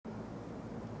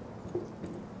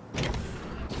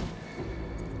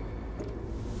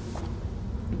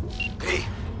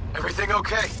Everything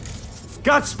okay?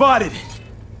 Got spotted!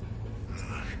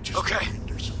 Okay.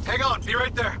 Hang on, be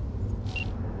right there.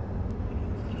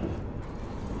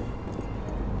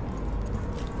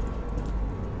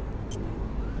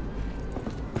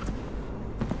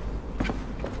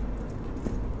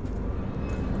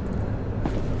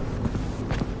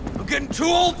 I'm getting too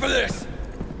old for this!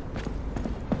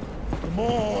 Come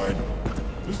on!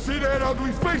 You see that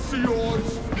ugly face of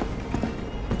yours?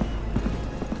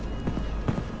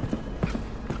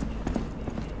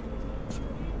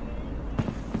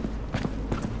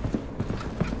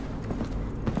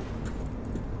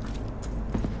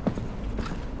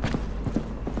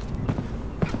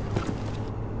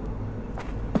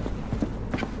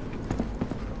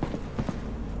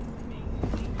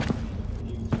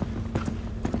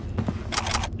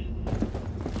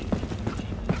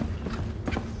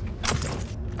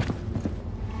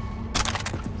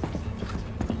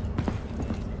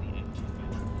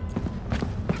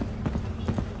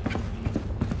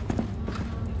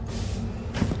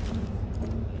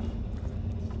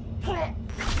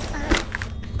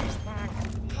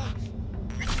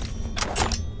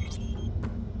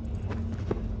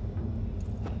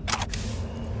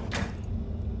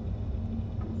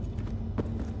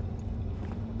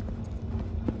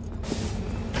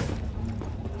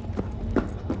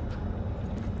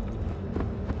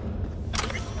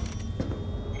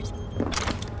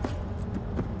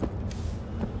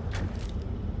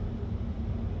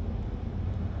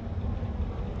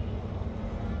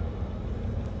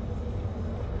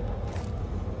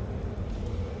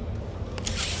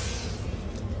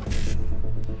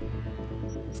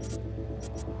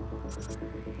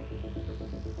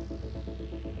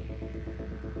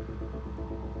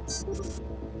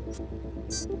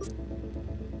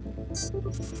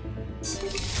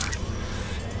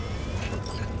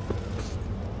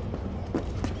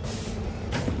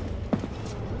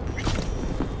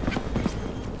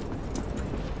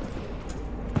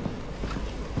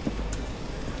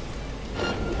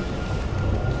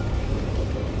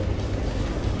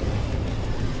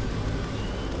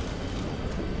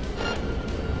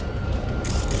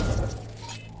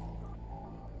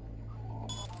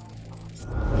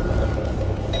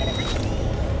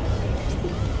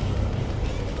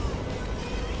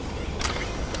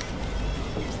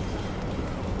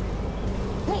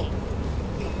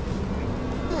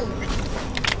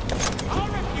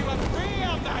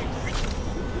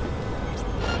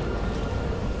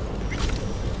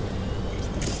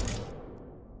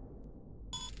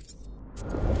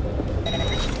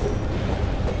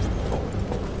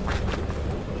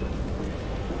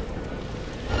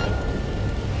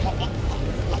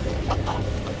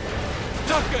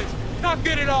 Not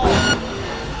good at all!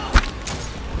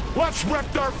 Let's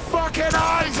rip their fucking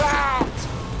eyes out!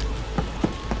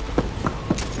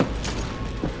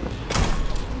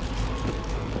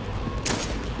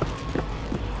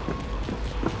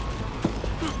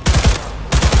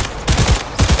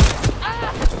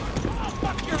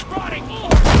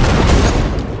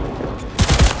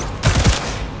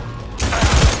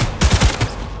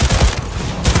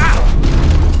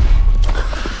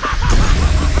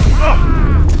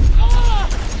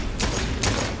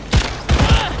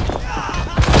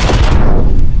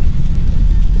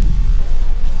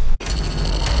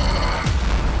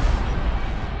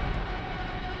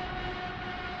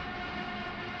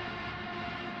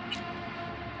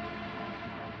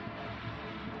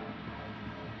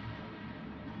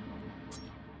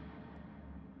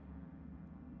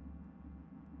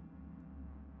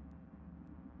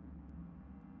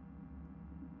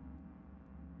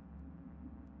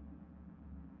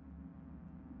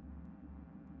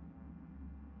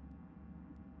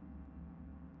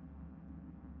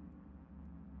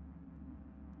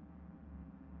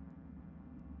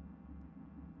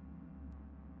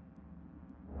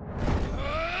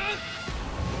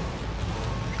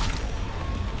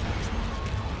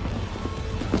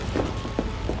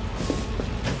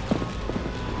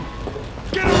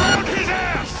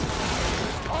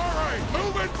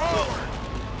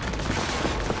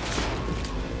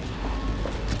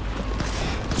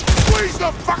 Squeeze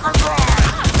the fucker dry!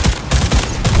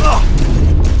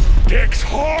 Dick's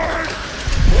hard!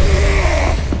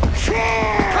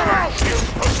 Come out, you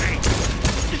pussy!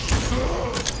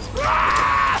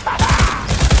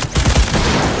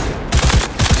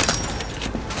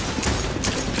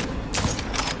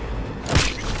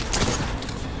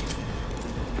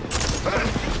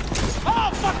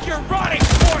 Oh, fuck your rotting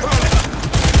corpse!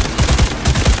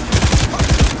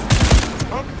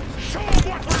 Show them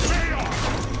what we're made of!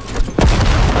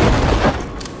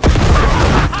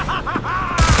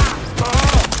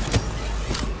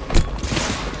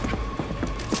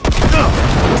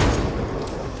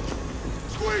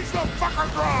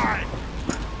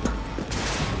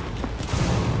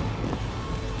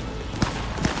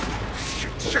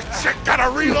 Shit, gotta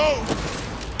reload!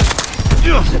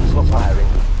 Systems for firing.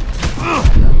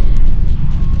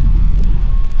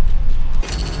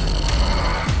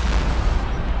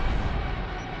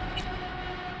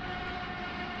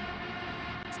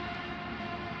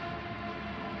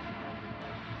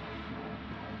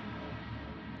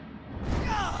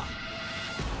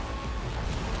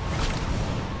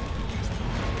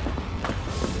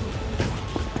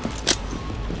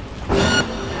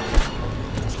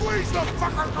 Squeeze the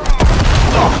fucker dry!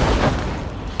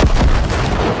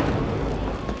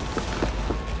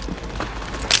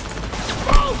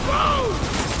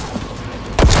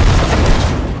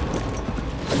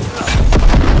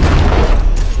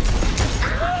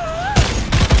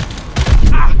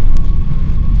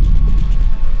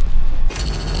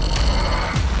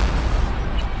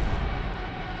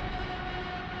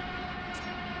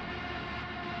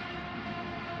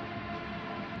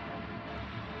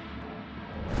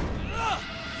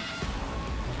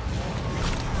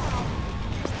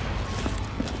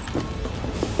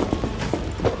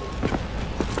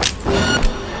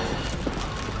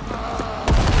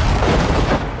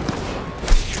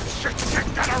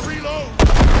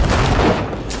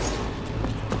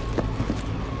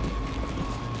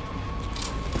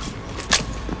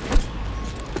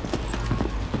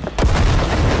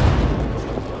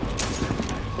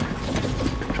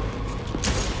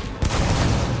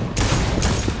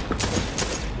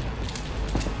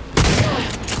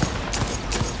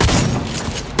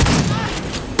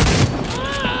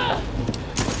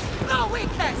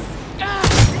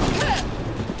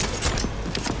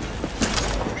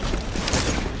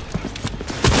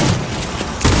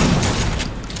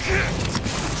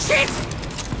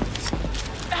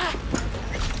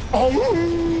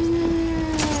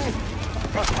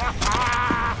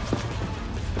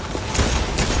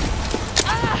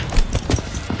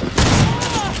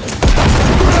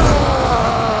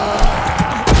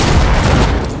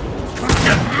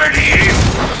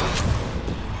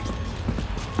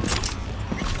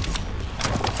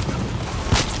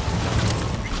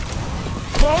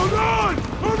 Hold on!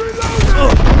 I'm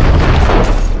reloading!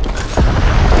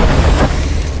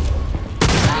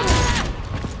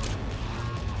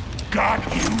 Got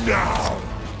you now!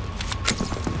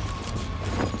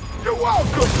 You're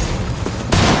welcome!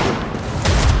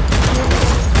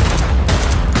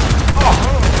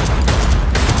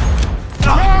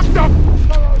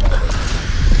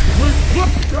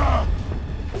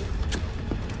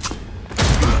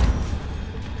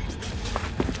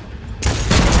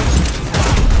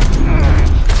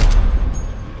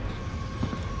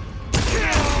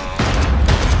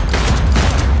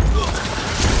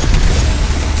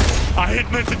 I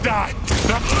ain't meant to die.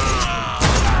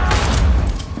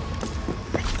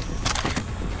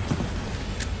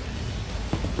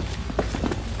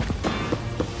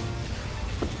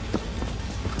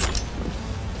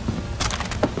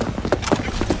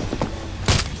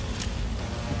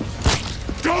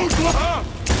 Don't look!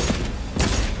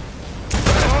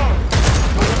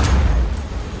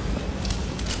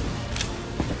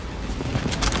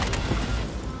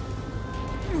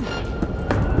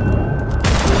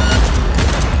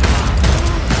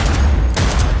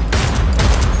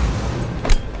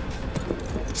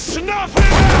 Snuff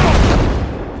him out!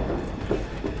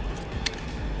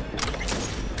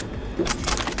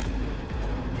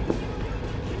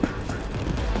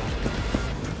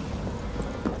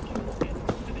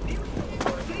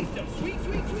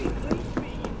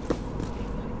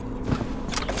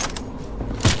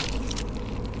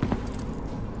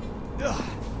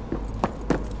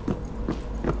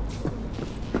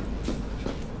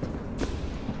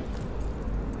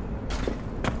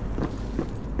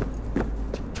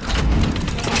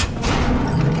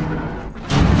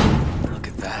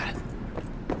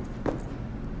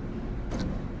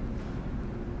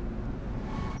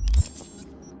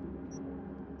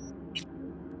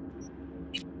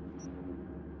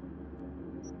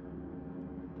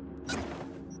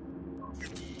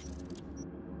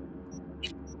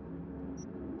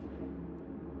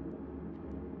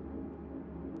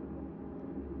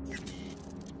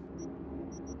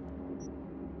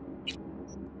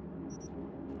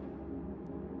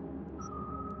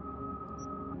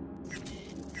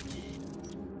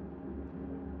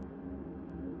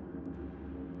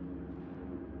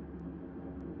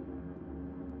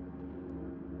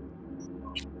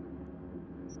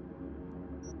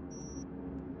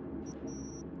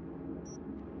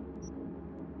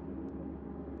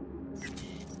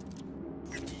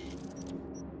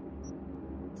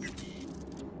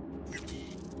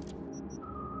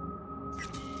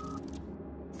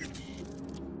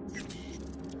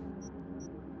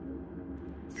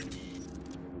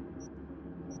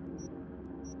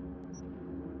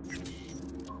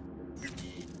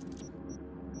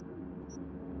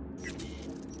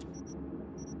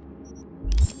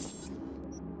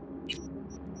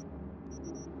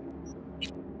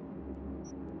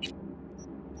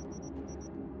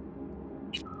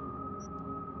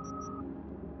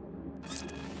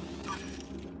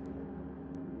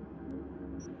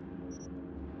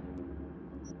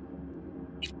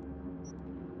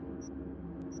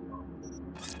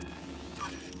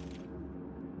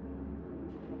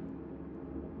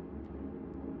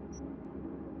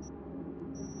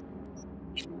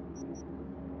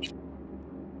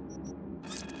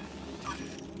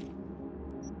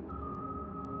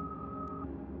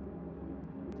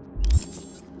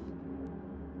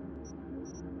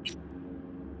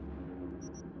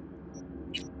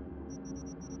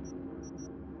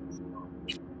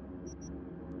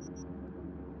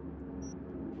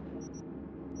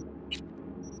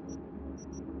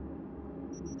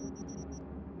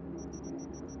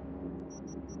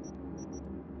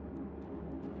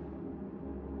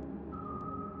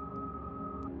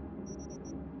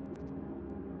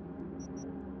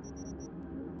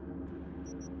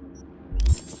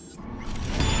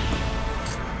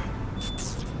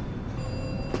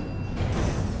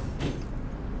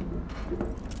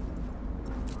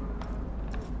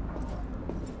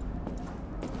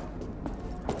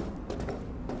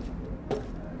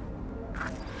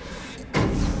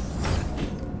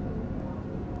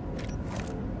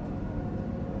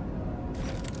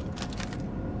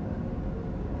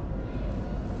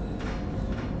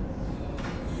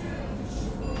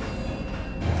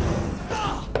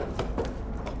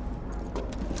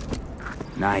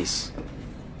 Nice.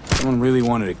 Someone really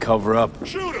wanted to cover up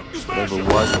whatever it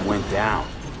was that went down.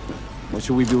 What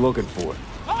should we be looking for?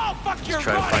 Oh, fuck your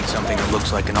Try to find something that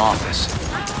looks like an office.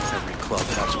 Every club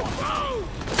has one.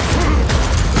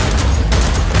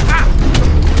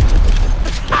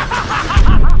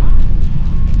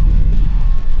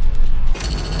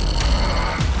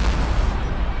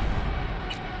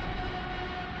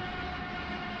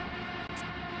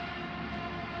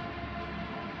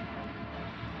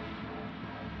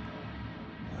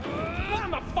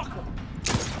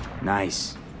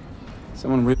 Nice.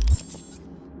 Someone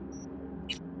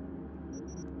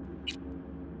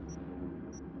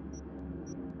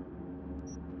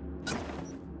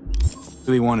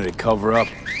really wanted to cover up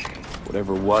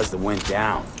whatever it was that went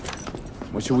down.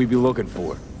 What should we be looking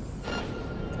for?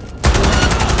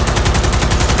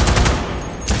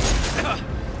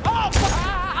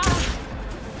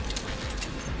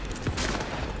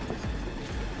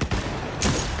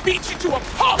 Beat you to a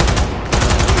pulp!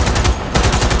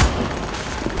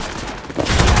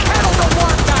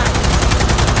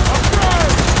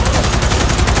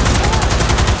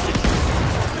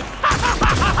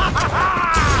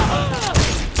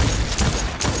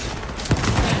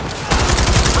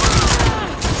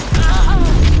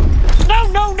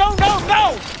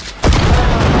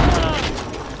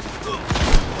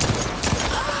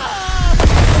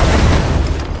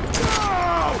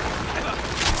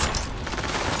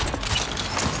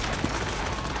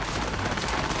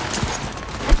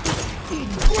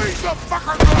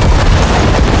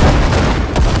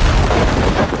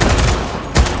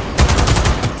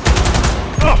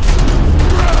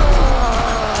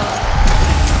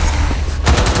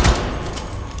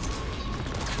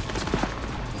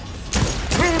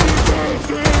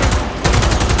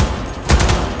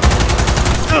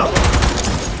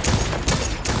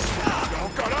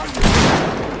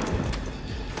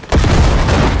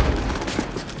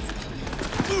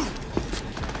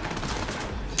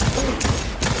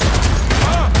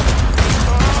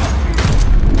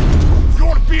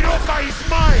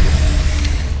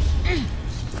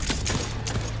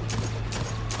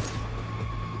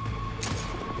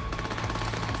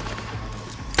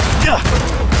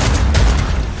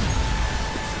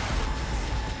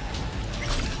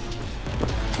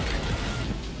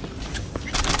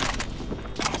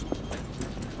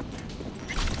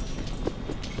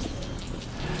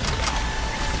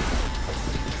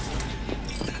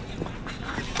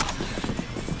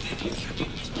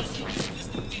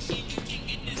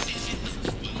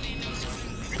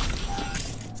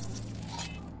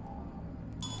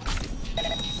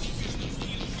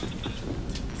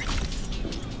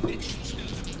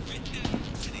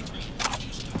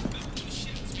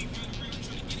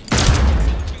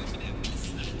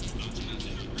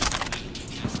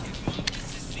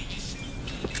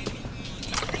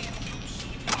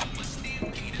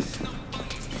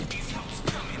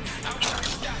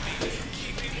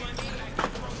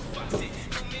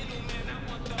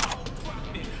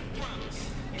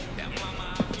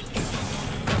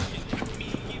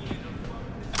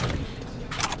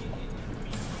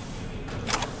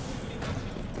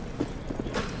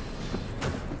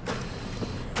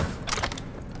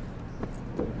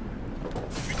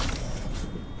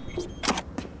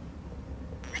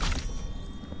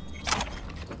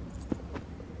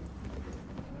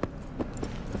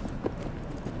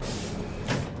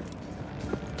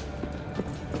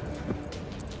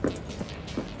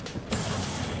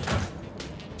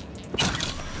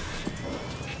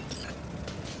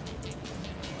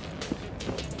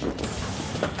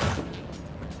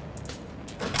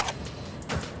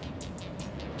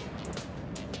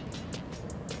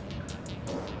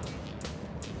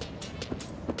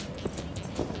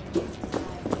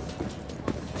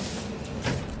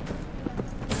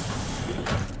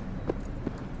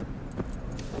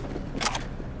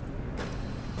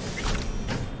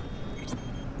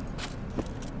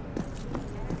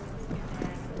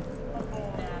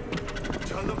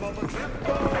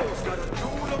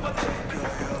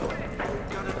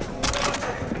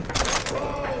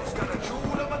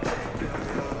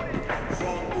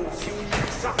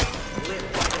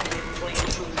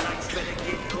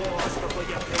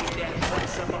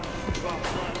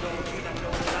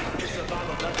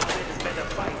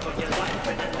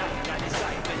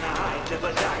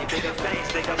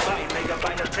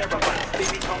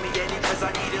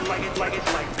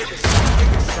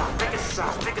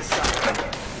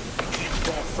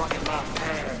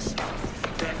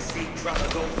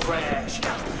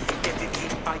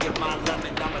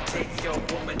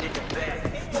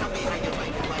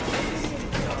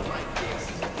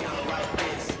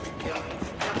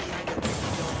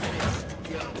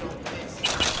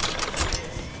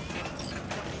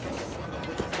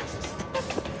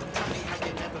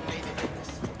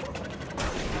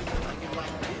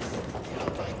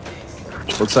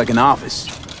 Looks like an office.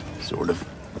 Sort of.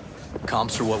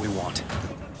 Comps are what we want.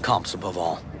 Comps above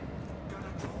all.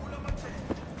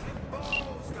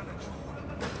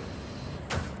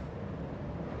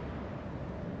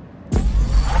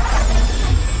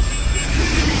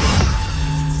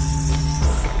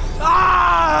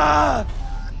 Ah!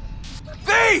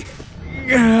 V!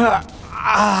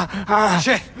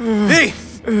 Shit! V!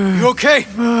 You okay?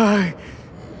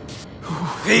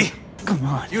 V! Come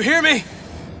on. You hear me?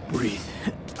 Breathe.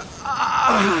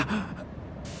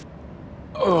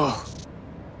 Oh.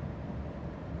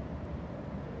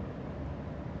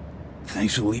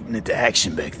 Thanks for leaping into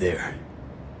action back there.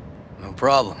 No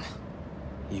problem.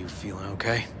 You feeling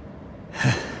okay?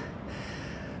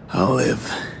 I'll live.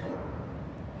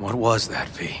 What was that,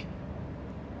 V?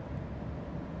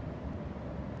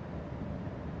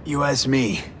 You asked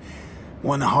me.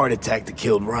 One heart attack that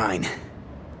killed Ryan.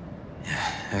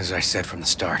 As I said from the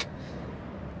start.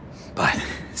 But...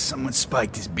 Someone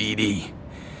spiked his BD.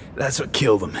 That's what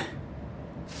killed him.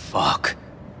 fuck.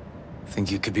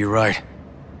 Think you could be right.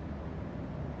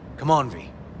 Come on, V.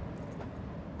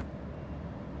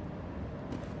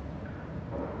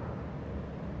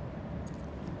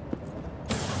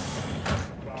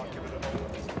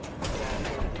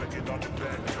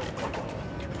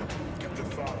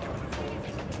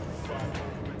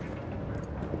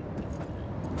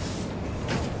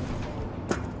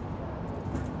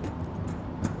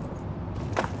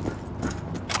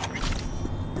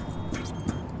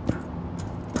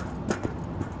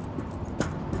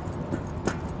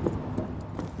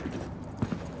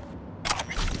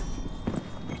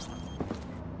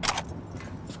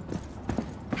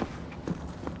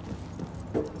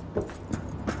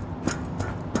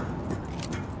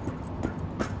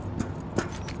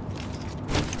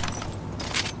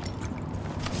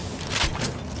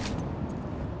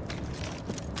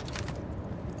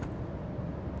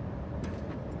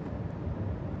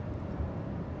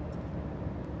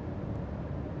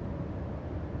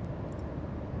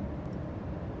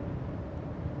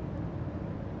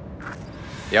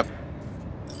 Yep.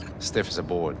 Stiff as a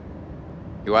board.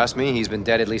 You ask me, he's been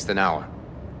dead at least an hour.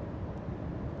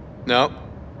 No.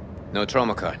 No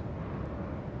trauma card.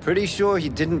 Pretty sure he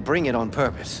didn't bring it on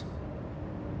purpose.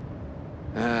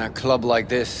 A club like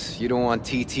this, you don't want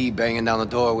TT banging down the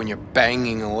door when you're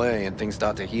banging away and things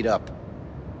start to heat up.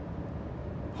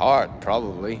 Hard,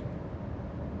 probably.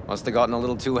 Must have gotten a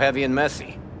little too heavy and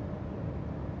messy.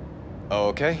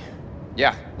 Okay.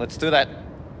 Yeah, let's do that.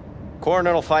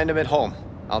 Coroner will find him at home.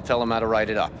 I'll tell him how to write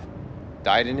it up.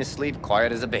 Died in his sleep,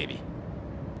 quiet as a baby.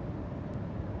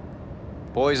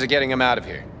 Boys are getting him out of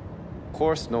here. Of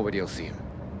course, nobody will see him.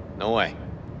 No way.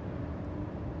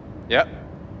 Yep.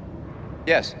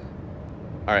 Yes.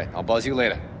 Alright, I'll buzz you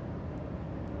later.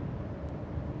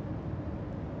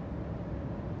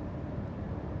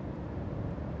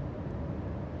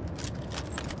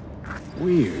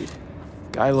 Weird.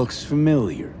 Guy looks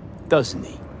familiar, doesn't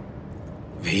he?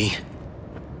 V,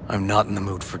 I'm not in the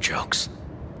mood for jokes.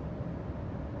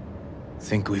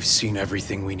 Think we've seen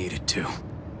everything we needed to.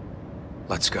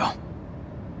 Let's go.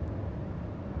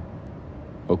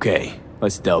 Okay,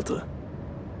 let's Delta.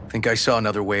 Think I saw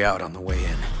another way out on the way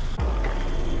in.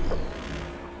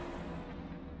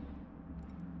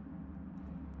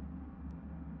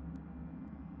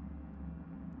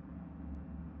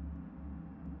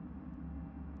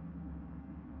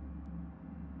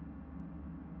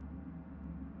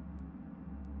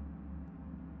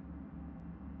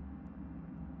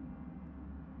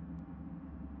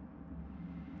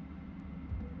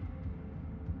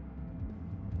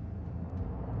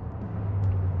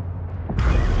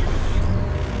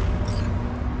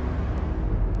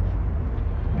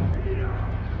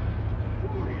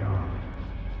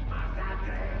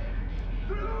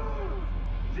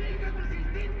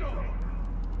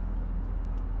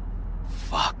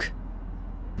 Fuck.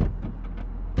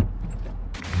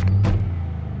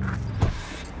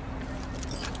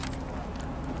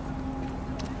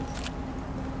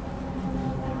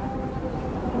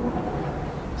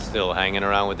 Still hanging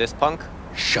around with this punk?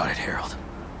 Shut it, Harold.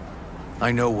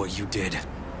 I know what you did.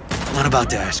 I'm not about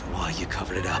to ask why you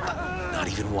covered it up. Not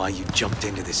even why you jumped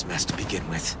into this mess to begin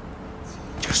with.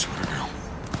 Just want to know.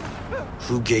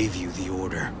 Who gave you the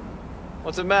order?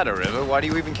 What's the matter, River? Why do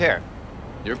you even care?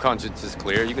 Your conscience is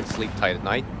clear, you can sleep tight at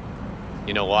night.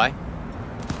 You know why?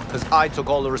 Because I took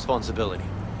all the responsibility.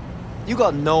 You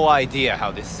got no idea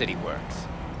how this city works.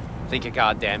 Think a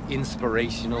goddamn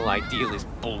inspirational, idealist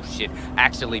bullshit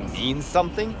actually means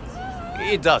something?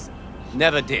 It doesn't.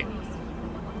 Never did.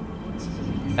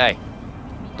 Hey,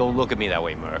 don't look at me that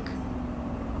way, Merc.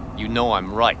 You know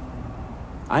I'm right.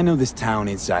 I know this town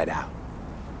inside out.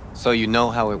 So you know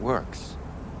how it works.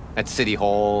 At City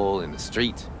Hall, in the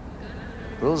street.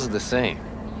 Rules are the same.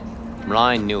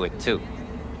 Ryan knew it too.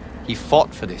 He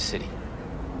fought for this city.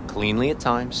 Cleanly at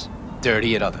times,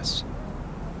 dirty at others.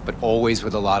 But always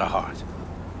with a lot of heart.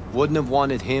 Wouldn't have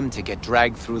wanted him to get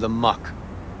dragged through the muck.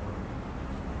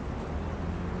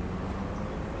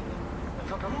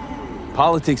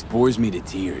 Politics bores me to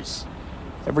tears.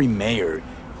 Every mayor,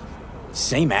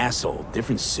 same asshole,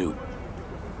 different suit.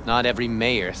 Not every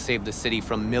mayor saved the city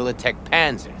from Militech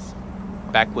panzers,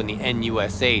 back when the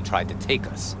NUSA tried to take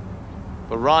us.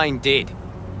 But Ryan did.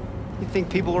 You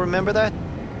think people remember that?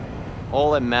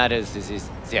 All that matters is his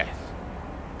death,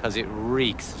 because it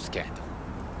reeks of scandal.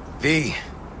 V,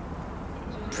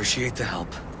 appreciate the help,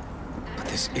 but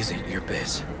this isn't your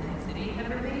biz.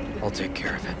 I'll take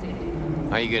care of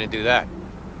it. How you gonna do that?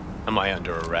 Am I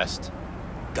under arrest?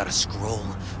 Got a scroll,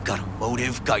 got a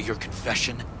motive, got your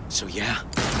confession. So yeah,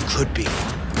 could be.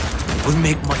 Wouldn't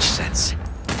make much sense.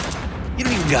 You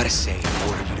don't even gotta say I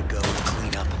ordered you to go and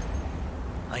clean up.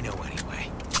 I know anyway.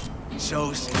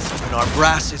 So since even our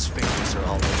brass's fingers are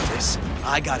all over this,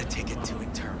 I gotta take it to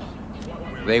internal.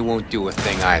 They won't do a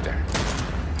thing either.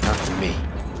 Not to me.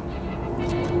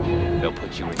 They'll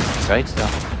put you in some tight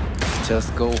stuff.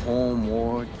 Just go home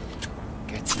or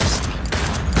get some sleep.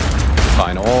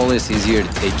 Find all this easier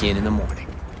to take in the morning.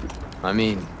 I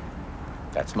mean,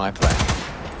 that's my plan.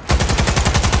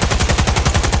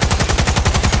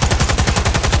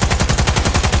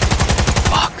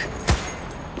 Fuck.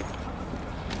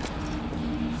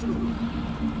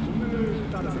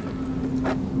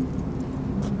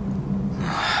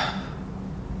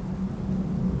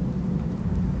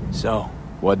 So,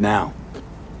 what now?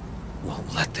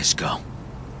 Won't let this go.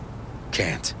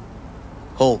 Can't.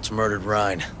 Holt murdered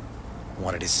Ryan.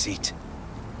 Wanted his seat.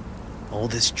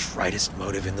 Oldest, tritest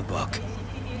motive in the book.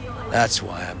 That's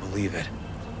why I believe it.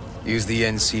 Use the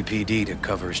NCPD to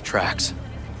cover his tracks.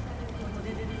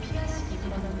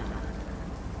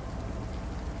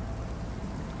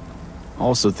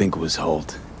 Also think it was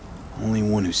Holt. Only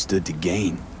one who stood to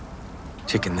gain.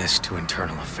 Taking this to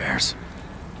internal affairs.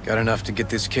 Got enough to get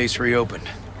this case reopened.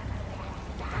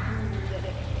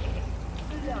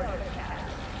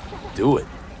 Do it.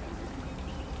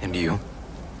 And you?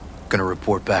 Gonna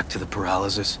report back to the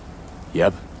paralysis?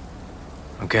 Yep.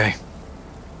 Okay.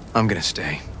 I'm gonna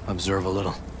stay. Observe a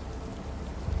little.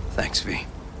 Thanks, V.